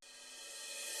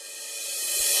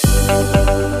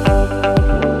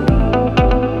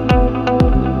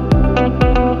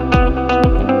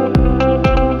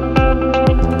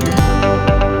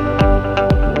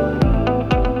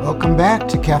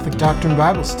Doctrine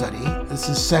Bible Study. This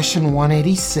is session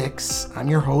 186. I'm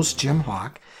your host, Jim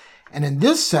Hawk. And in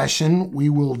this session, we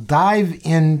will dive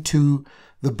into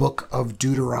the book of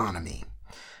Deuteronomy.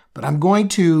 But I'm going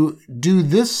to do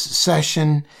this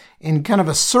session in kind of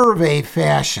a survey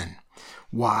fashion.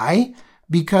 Why?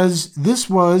 Because this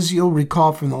was, you'll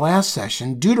recall from the last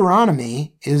session,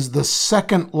 Deuteronomy is the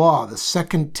second law, the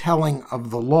second telling of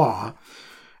the law.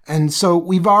 And so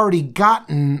we've already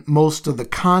gotten most of the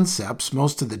concepts,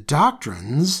 most of the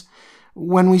doctrines,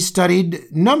 when we studied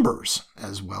Numbers,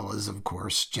 as well as, of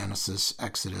course, Genesis,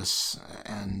 Exodus,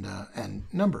 and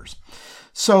Numbers.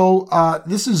 So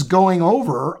this is going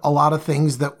over a lot of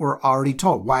things that were already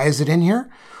told. Why is it in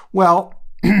here? Well,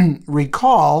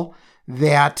 recall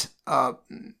that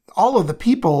all of the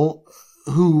people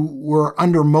who were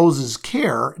under Moses'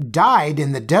 care died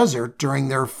in the desert during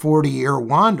their 40-year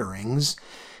wanderings,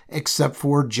 except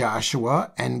for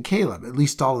Joshua and Caleb. At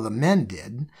least all of the men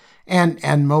did.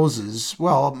 And Moses,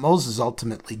 well, Moses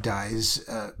ultimately dies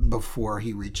before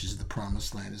he reaches the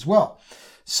promised land as well.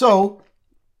 So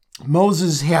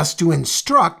Moses has to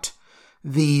instruct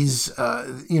these,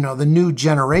 the new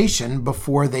generation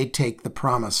before they take the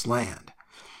promised land.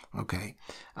 Okay.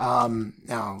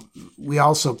 Now, we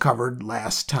also covered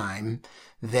last time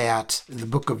that the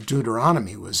book of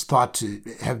Deuteronomy was thought to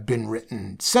have been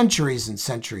written centuries and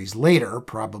centuries later,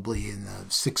 probably in the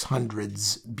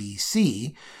 600s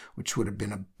BC, which would have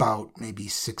been about maybe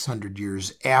 600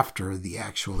 years after the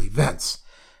actual events.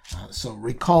 So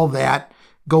recall that.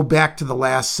 Go back to the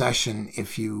last session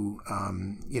if you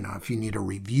need a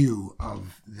review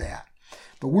of that.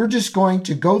 But we're just going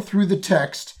to go through the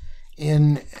text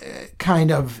in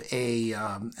kind of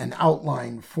an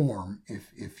outline form,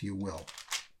 if you will.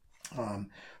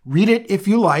 Read it if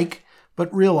you like,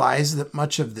 but realize that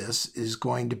much of this is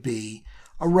going to be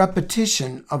a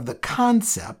repetition of the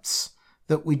concepts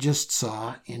that we just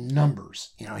saw in Numbers.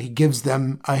 He gives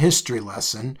them a history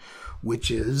lesson, which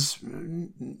is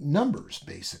Numbers,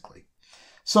 basically.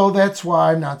 So that's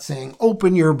why I'm not saying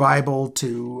open your Bible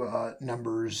to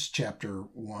Numbers chapter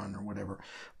 1 or whatever.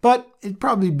 But it'd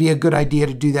probably be a good idea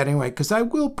to do that anyway, because I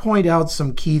will point out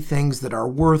some key things that are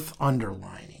worth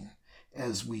underlining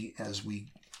as we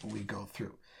go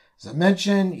through. As I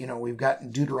mentioned, we've got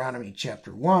in Deuteronomy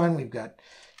chapter 1, we've got,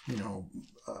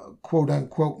 quote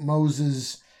unquote,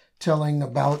 Moses telling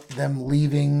about them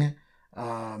leaving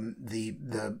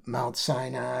the Mount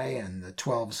Sinai and the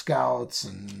 12 scouts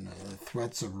and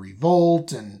threats of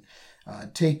revolt and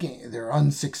taking their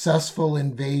unsuccessful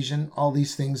invasion. All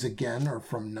these things, again, are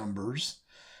from Numbers.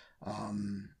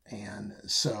 And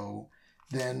so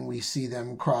then we see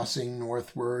them crossing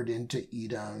northward into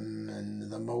Edom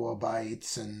and the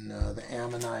Moabites and the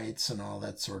Ammonites and all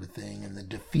that sort of thing. And the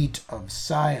defeat of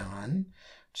Sihon,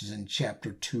 which is in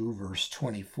chapter 2, verse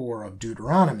 24 of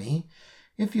Deuteronomy.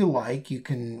 If you like, you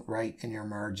can write in your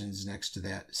margins next to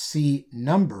that, see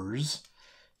Numbers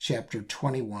chapter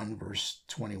 21, verse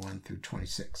 21 through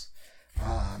 26.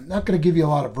 I'm not going to give you a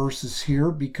lot of verses here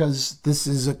because this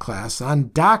is a class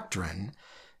on doctrine,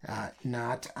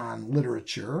 not on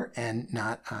literature and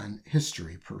not on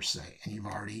history per se. And you've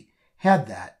already had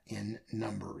that in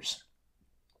Numbers.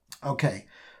 Okay,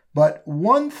 but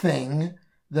one thing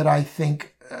that I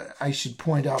think I should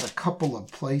point out a couple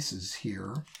of places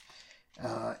here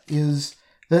is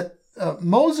that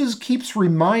Moses keeps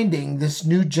reminding this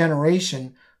new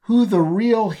generation who the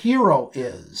real hero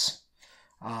is.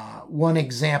 One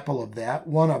example of that,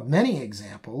 one of many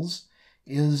examples,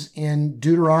 is in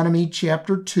Deuteronomy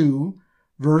chapter 2,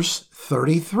 verse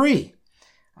 33.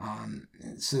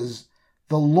 It says,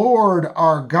 "The Lord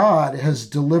our God has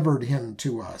delivered him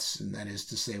to us," and that is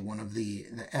to say one of the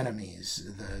enemies,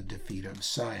 the defeat of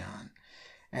Sihon.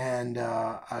 And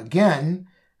again,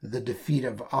 the defeat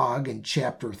of Og in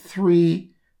chapter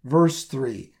 3, verse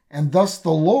 3. "And thus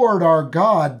the Lord our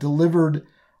God delivered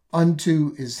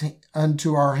unto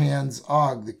our hands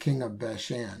Og, the king of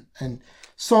Bashan," and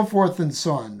so forth and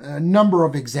so on. A number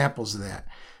of examples of that,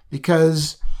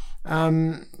 because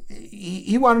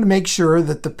he wanted to make sure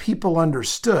that the people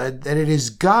understood that it is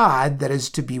God that is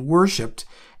to be worshipped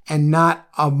and not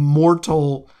a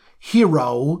mortal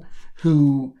hero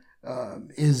who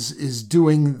is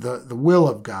doing the will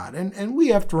of God. And we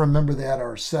have to remember that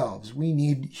ourselves. We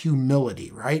need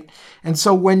humility, right? And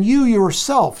so when you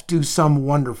yourself do some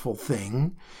wonderful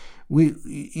thing,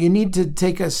 you need to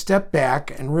take a step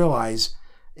back and realize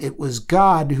it was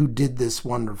God who did this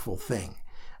wonderful thing.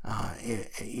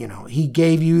 He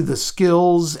gave you the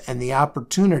skills and the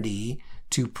opportunity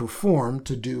to perform,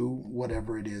 to do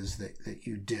whatever it is that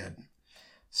you did.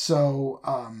 So,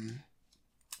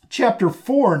 chapter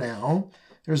 4 now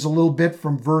there's a little bit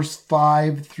from verse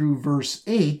 5 through verse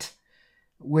 8,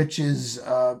 which is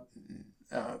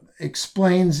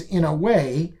explains in a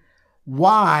way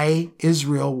why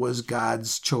Israel was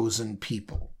God's chosen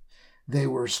people. They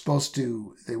were supposed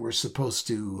to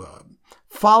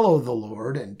follow the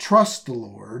Lord and trust the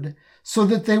Lord so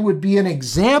that they would be an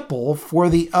example for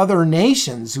the other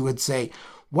nations who would say,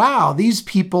 wow, these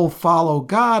people follow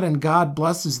God and God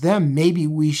blesses them. Maybe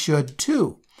we should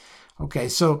too. Okay,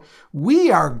 so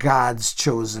we are God's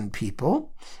chosen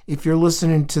people. If you're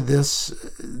listening to this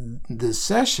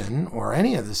session or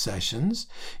any of the sessions,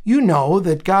 you know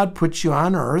that God put you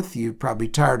on earth. You're probably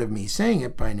tired of me saying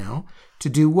it by now. To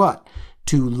do what?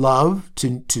 To love,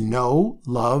 to know,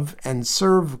 love, and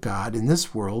serve God in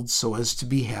this world so as to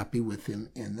be happy with Him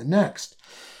in the next.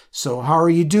 So how are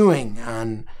you doing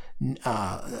on,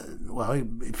 well,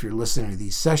 if you're listening to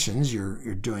these sessions,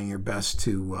 you're doing your best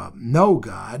to know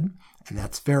God, and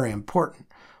that's very important.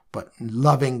 But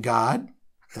loving God,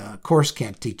 of course,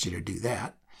 can't teach you to do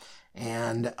that.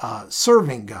 And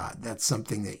serving God, that's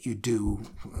something that you do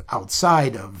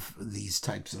outside of these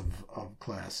types of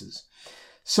classes.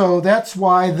 So that's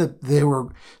why they were.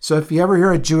 So if you ever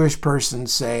hear a Jewish person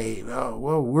say, oh,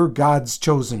 well, we're God's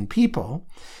chosen people,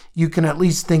 you can at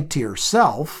least think to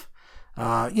yourself,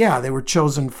 yeah, they were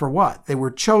chosen for what? They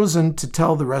were chosen to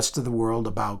tell the rest of the world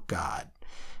about God.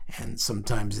 And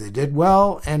sometimes they did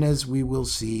well, and as we will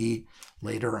see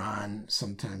later on,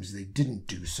 sometimes they didn't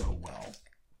do so well.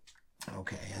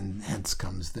 Okay, and hence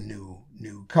comes the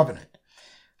new covenant.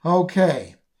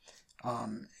 Okay,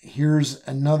 here's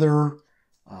another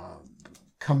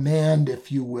command,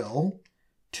 if you will,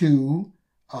 to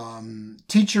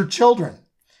teach your children.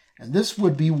 And this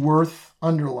would be worth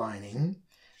underlining.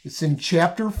 It's in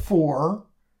chapter 4,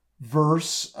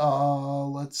 verse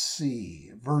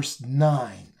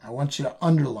 9. I want you to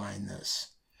underline this.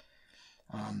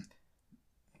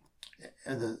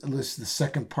 The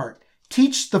second part.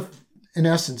 Teach the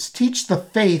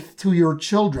faith to your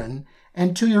children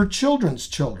and to your children's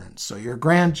children, so your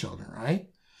grandchildren, right?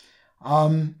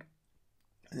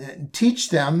 Teach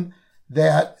them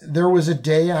that there was a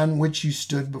day on which you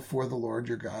stood before the Lord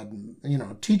your God.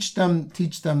 Teach them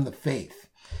the faith.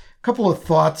 A couple of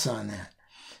thoughts on that.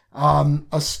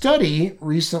 A study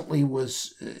recently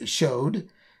showed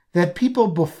that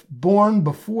people born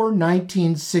before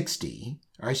 1960,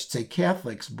 or I should say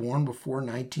Catholics born before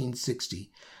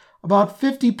 1960, about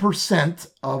 50%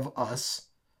 of us,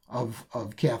 of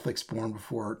Catholics born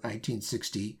before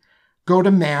 1960, go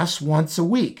to Mass once a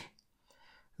week.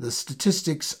 The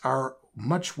statistics are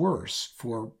much worse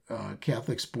for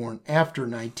Catholics born after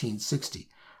 1960.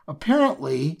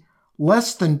 Apparently,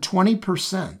 less than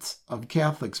 20% of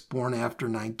Catholics born after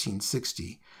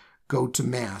 1960 go to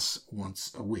Mass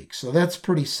once a week. So that's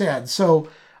pretty sad. So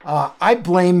I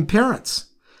blame parents.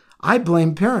 I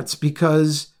blame parents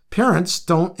because parents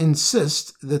don't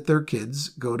insist that their kids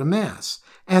go to Mass,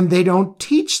 and they don't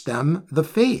teach them the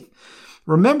faith.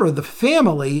 Remember, the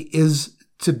family is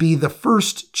to be the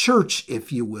first church,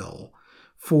 if you will,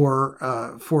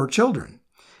 for children.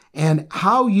 And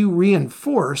how you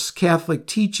reinforce Catholic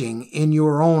teaching in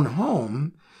your own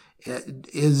home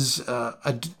is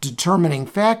a determining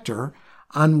factor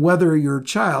on whether your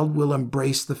child will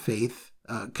embrace the faith,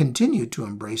 continue to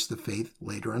embrace the faith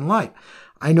later in life.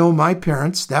 I know my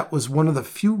parents, that was one of the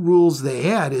few rules they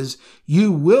had, is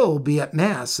you will be at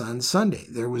Mass on Sunday.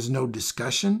 There was no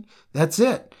discussion. That's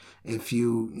it. If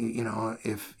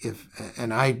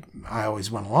and I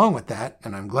always went along with that,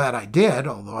 and I'm glad I did,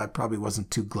 although I probably wasn't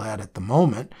too glad at the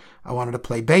moment. I wanted to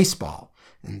play baseball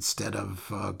instead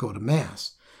of go to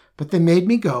Mass. But they made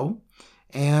me go,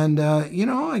 and,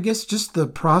 I guess just the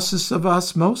process of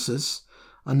osmosis,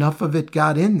 enough of it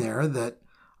got in there that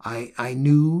I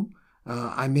knew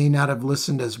I may not have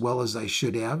listened as well as I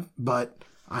should have, but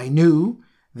I knew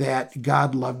that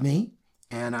God loved me,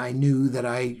 and I knew that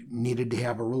I needed to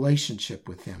have a relationship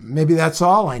with Him. Maybe that's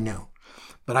all I knew.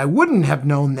 But I wouldn't have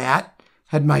known that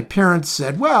had my parents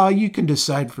said, well, you can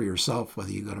decide for yourself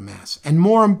whether you go to Mass. And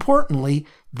more importantly,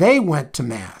 they went to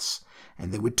Mass,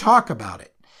 and they would talk about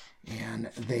it,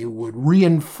 and they would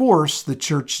reinforce the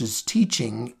church's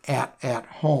teaching at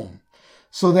home.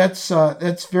 So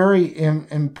that's very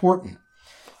important.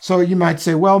 So you might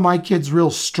say, well, my kid's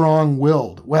real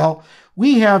strong-willed. Well,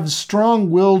 we have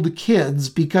strong-willed kids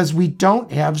because we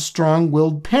don't have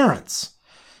strong-willed parents.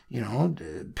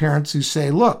 Parents who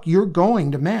say, look, you're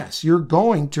going to Mass, you're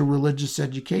going to religious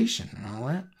education and all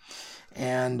that.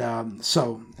 And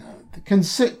so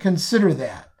consider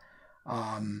that.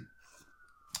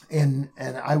 And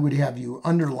I would have you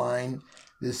underline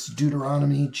this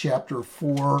Deuteronomy chapter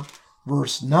 4,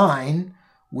 verse 9,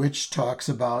 which talks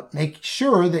about make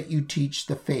sure that you teach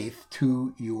the faith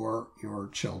to your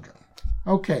children.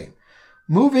 Okay,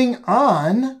 moving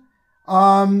on,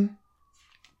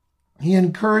 he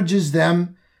encourages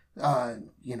them,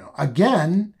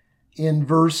 again, in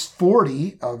verse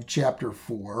 40 of chapter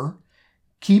 4,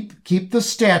 keep the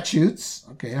statutes,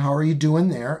 okay, how are you doing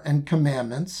there, and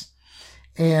commandments,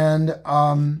 and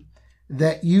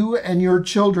that you and your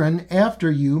children after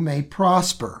you may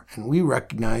prosper. And we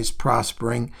recognize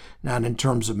prospering not in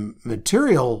terms of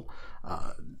material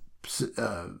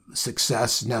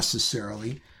success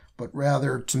necessarily, but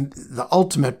rather the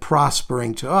ultimate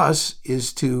prospering to us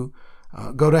is to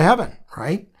go to heaven,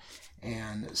 right?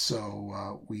 And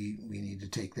so we need to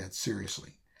take that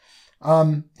seriously.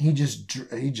 He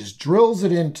just drills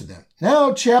it into them.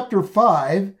 Now, chapter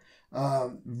 5,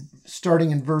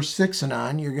 starting in verse 6 and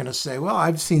on, you're going to say, well,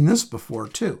 I've seen this before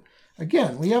too.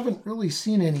 Again, we haven't really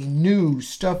seen any new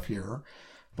stuff here,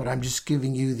 but I'm just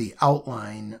giving you the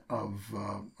outline of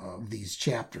these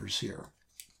chapters here.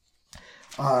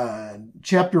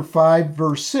 Chapter 5,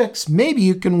 verse 6, maybe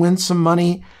you can win some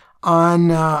money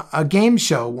on a game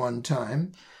show one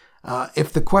time.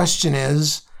 If the question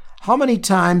is, how many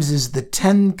times is the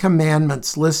 10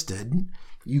 Commandments listed?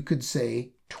 You could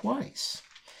say twice.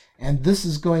 And this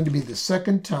is going to be the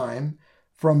second time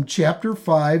from chapter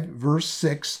 5, verse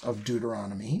 6 of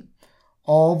Deuteronomy,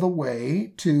 all the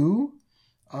way to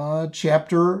still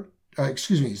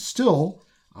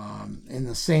in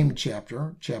the same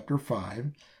chapter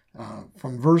 5,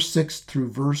 from verse 6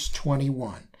 through verse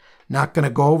 21. Not going to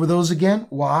go over those again.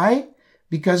 Why?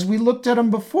 Because we looked at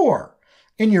them before.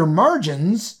 In your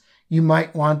margins, you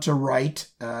might want to write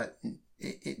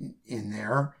in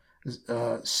there,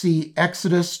 see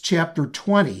Exodus chapter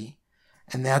 20,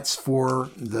 and that's for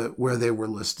where they were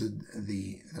listed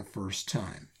the first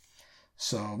time.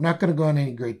 So I'm not going to go into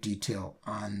any great detail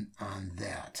on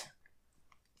that.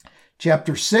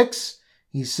 Chapter 6,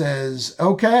 he says,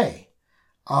 okay,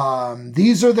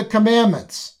 these are the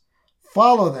commandments.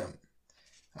 Follow them.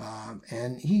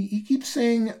 And he keeps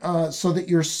saying, so that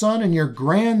your son and your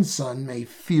grandson may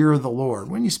fear the Lord.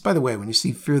 By the way, when you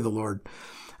see fear the Lord,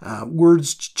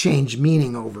 words change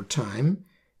meaning over time.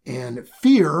 And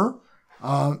fear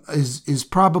is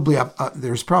probably,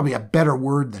 there's probably a better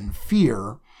word than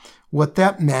fear. What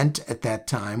that meant at that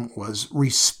time was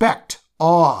respect,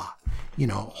 awe.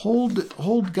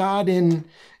 Hold God in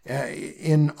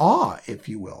awe, if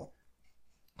you will.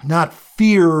 Not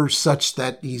fear such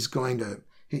that he's going to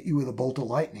hit you with a bolt of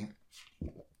lightning,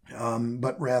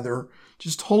 but rather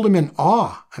just hold him in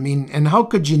awe. I mean, and how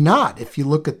could you not if you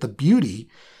look at the beauty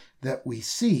that we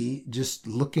see just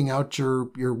looking out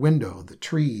your window, the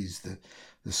trees,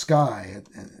 the sky,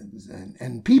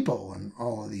 and people, and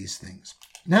all of these things.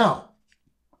 Now,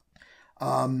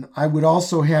 I would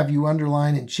also have you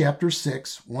underline in chapter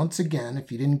 6, once again,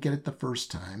 if you didn't get it the first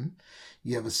time,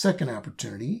 you have a second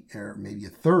opportunity, or maybe a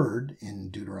third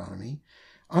in Deuteronomy.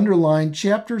 Underline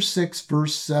chapter 6,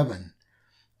 verse 7.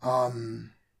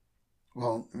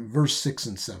 Verse 6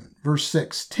 and 7. Verse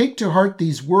 6, take to heart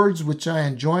these words which I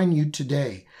enjoin you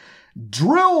today.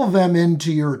 Drill them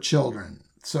into your children.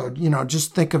 So,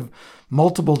 just think of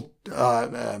multiple,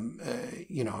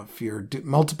 if you're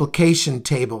multiplication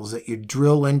tables that you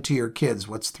drill into your kids.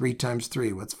 What's 3 times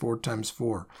 3? What's 4 times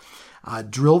 4?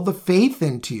 Drill the faith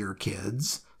into your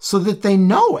kids so that they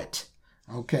know it.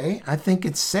 Okay? I think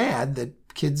it's sad that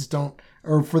kids don't,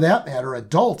 or for that matter,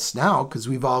 adults now, because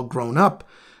we've all grown up.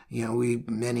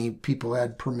 Many people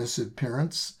had permissive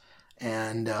parents,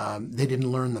 and they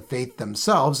didn't learn the faith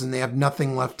themselves, and they have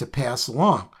nothing left to pass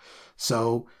along.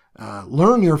 So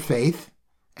learn your faith,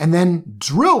 and then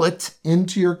drill it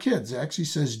into your kids. It actually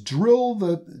says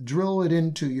drill it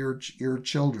into your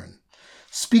children.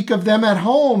 Speak of them at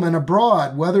home and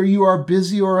abroad, whether you are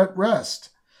busy or at rest.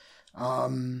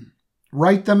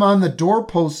 Write them on the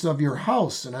doorposts of your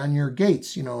house and on your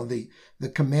gates, the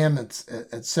commandments,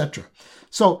 etc.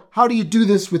 So how do you do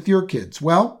this with your kids?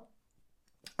 Well,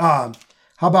 how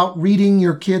about reading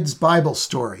your kids' Bible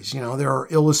stories? There are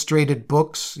illustrated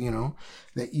books,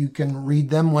 that you can read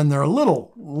them when they're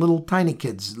little tiny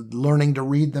kids learning to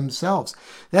read themselves.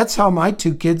 That's how my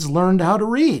 2 kids learned how to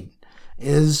read,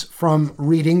 is from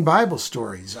reading Bible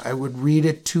stories. I would read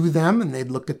it to them, and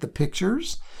they'd look at the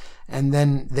pictures, and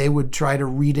then they would try to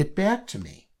read it back to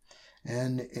me.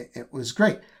 And it was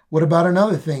great. What about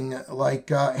another thing, like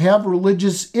have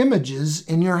religious images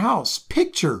in your house,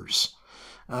 pictures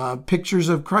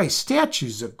of Christ,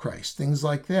 statues of Christ, things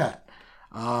like that.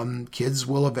 Kids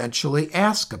will eventually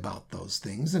ask about those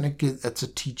things, and it's a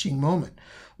teaching moment.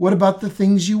 What about the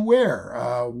things you wear?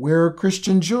 Wear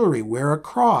Christian jewelry, wear a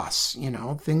cross,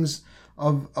 things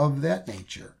of that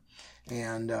nature.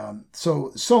 And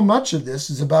so much of this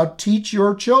is about teach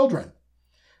your children.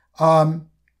 Now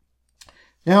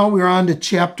we're on to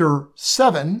chapter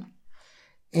 7,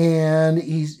 and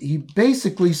he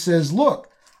basically says, look,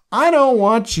 I don't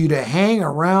want you to hang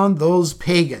around those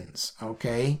pagans,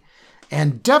 okay?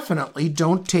 And definitely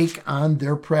don't take on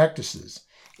their practices.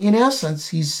 In essence,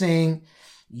 he's saying,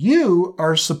 you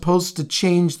are supposed to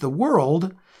change the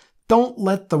world. Don't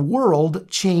let the world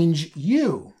change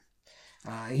you.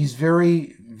 He's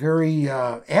very, very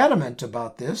adamant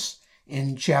about this.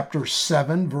 In chapter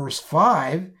 7, verse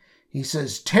 5, he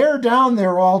says, tear down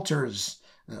their altars,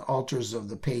 the altars of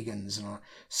the pagans,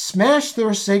 smash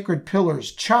their sacred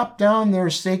pillars, chop down their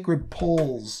sacred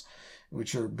poles,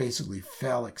 which are basically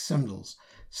phallic symbols,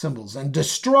 and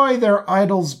destroy their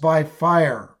idols by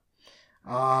fire.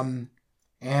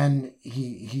 And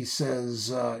he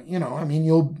says,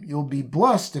 you'll be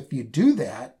blessed if you do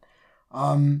that.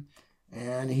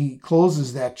 And he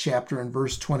closes that chapter in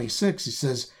verse 26. He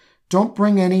says, don't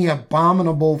bring any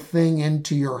abominable thing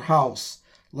into your house,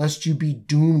 lest you be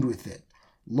doomed with it.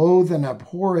 Loathe and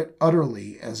abhor it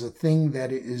utterly as a thing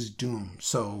that is doomed.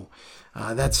 So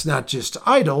that's not just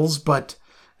idols, but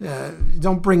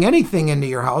don't bring anything into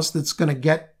your house that's going to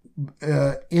get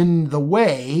in the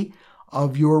way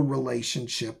of your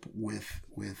relationship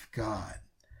with God.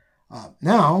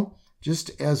 Now,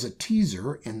 just as a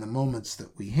teaser in the moments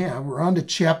that we have, we're on to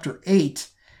chapter 8,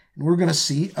 and we're going to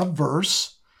see a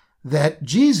verse that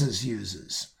Jesus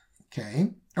uses,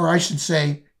 okay? Or I should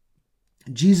say,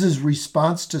 Jesus'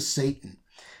 response to Satan.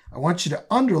 I want you to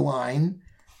underline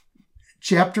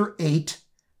chapter 8,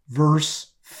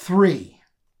 verse 3,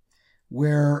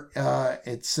 where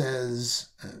it says,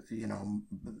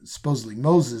 supposedly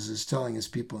Moses is telling his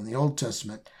people in the Old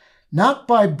Testament, not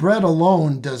by bread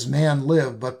alone does man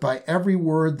live, but by every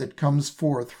word that comes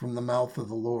forth from the mouth of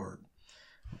the Lord.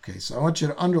 Okay, so I want you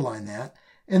to underline that.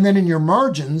 And then in your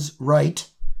margins, write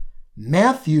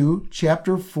Matthew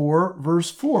chapter 4, verse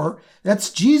 4. That's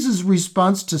Jesus'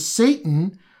 response to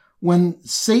Satan when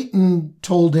Satan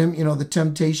told him, the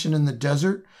temptation in the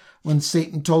desert, when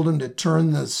Satan told him to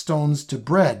turn the stones to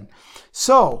bread.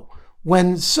 So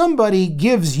when somebody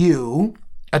gives you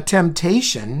a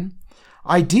temptation,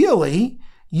 ideally,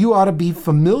 you ought to be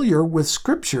familiar with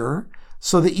Scripture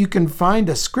so that you can find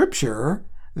a Scripture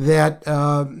that,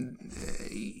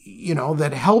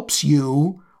 that helps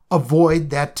you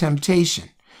avoid that temptation.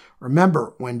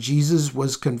 Remember, when Jesus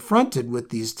was confronted with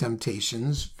these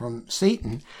temptations from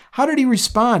Satan, how did he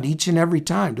respond each and every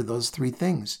time to those three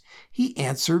things? He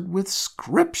answered with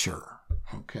Scripture,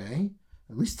 okay?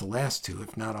 At least the last two,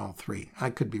 if not all three.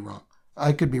 I could be wrong.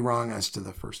 I could be wrong as to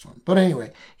the first one. But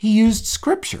anyway, he used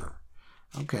Scripture,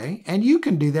 okay? And you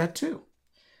can do that too.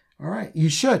 All right, you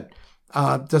should.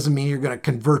 Doesn't mean you're going to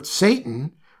convert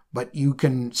Satan, but you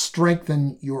can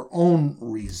strengthen your own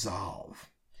resolve.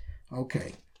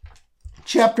 Okay.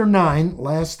 Chapter 9,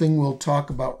 last thing we'll talk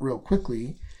about real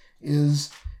quickly is,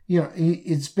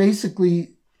 it's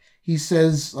basically, he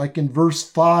says, like in verse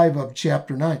 5 of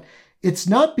chapter 9, it's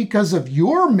not because of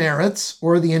your merits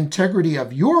or the integrity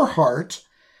of your heart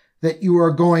that you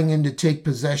are going in to take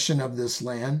possession of this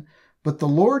land, but the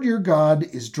Lord your God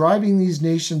is driving these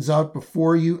nations out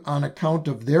before you on account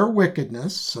of their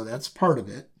wickedness, so that's part of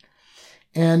it,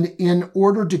 and in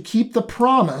order to keep the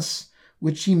promise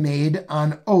which he made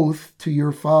on oath to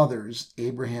your fathers,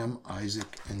 Abraham,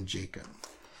 Isaac, and Jacob.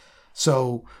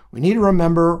 So we need to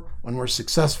remember when we're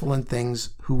successful in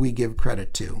things who we give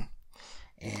credit to.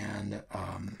 And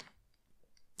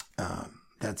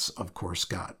that's, of course,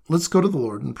 God. Let's go to the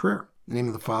Lord in prayer. In the name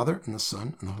of the Father, and the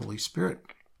Son, and the Holy Spirit.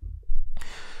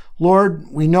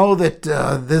 Lord, we know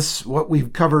that what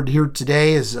we've covered here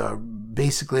today is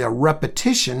basically a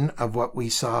repetition of what we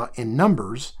saw in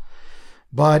Numbers.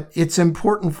 But it's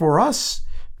important for us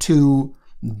to,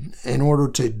 in order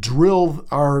to drill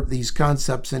these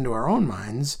concepts into our own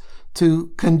minds, to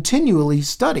continually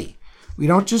study. We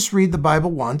don't just read the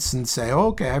Bible once and say, oh,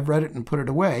 okay, I've read it and put it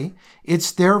away.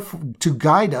 It's there to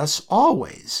guide us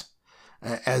always,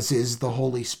 as is the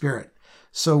Holy Spirit.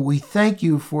 So we thank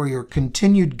you for your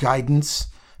continued guidance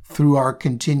through our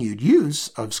continued use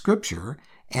of Scripture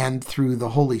and through the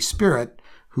Holy Spirit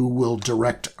who will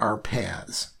direct our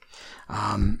paths.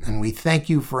 And we thank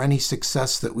you for any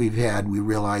success that we've had. We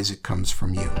realize it comes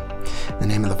from you. In the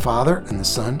name of the Father, and the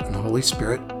Son, and the Holy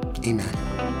Spirit, amen.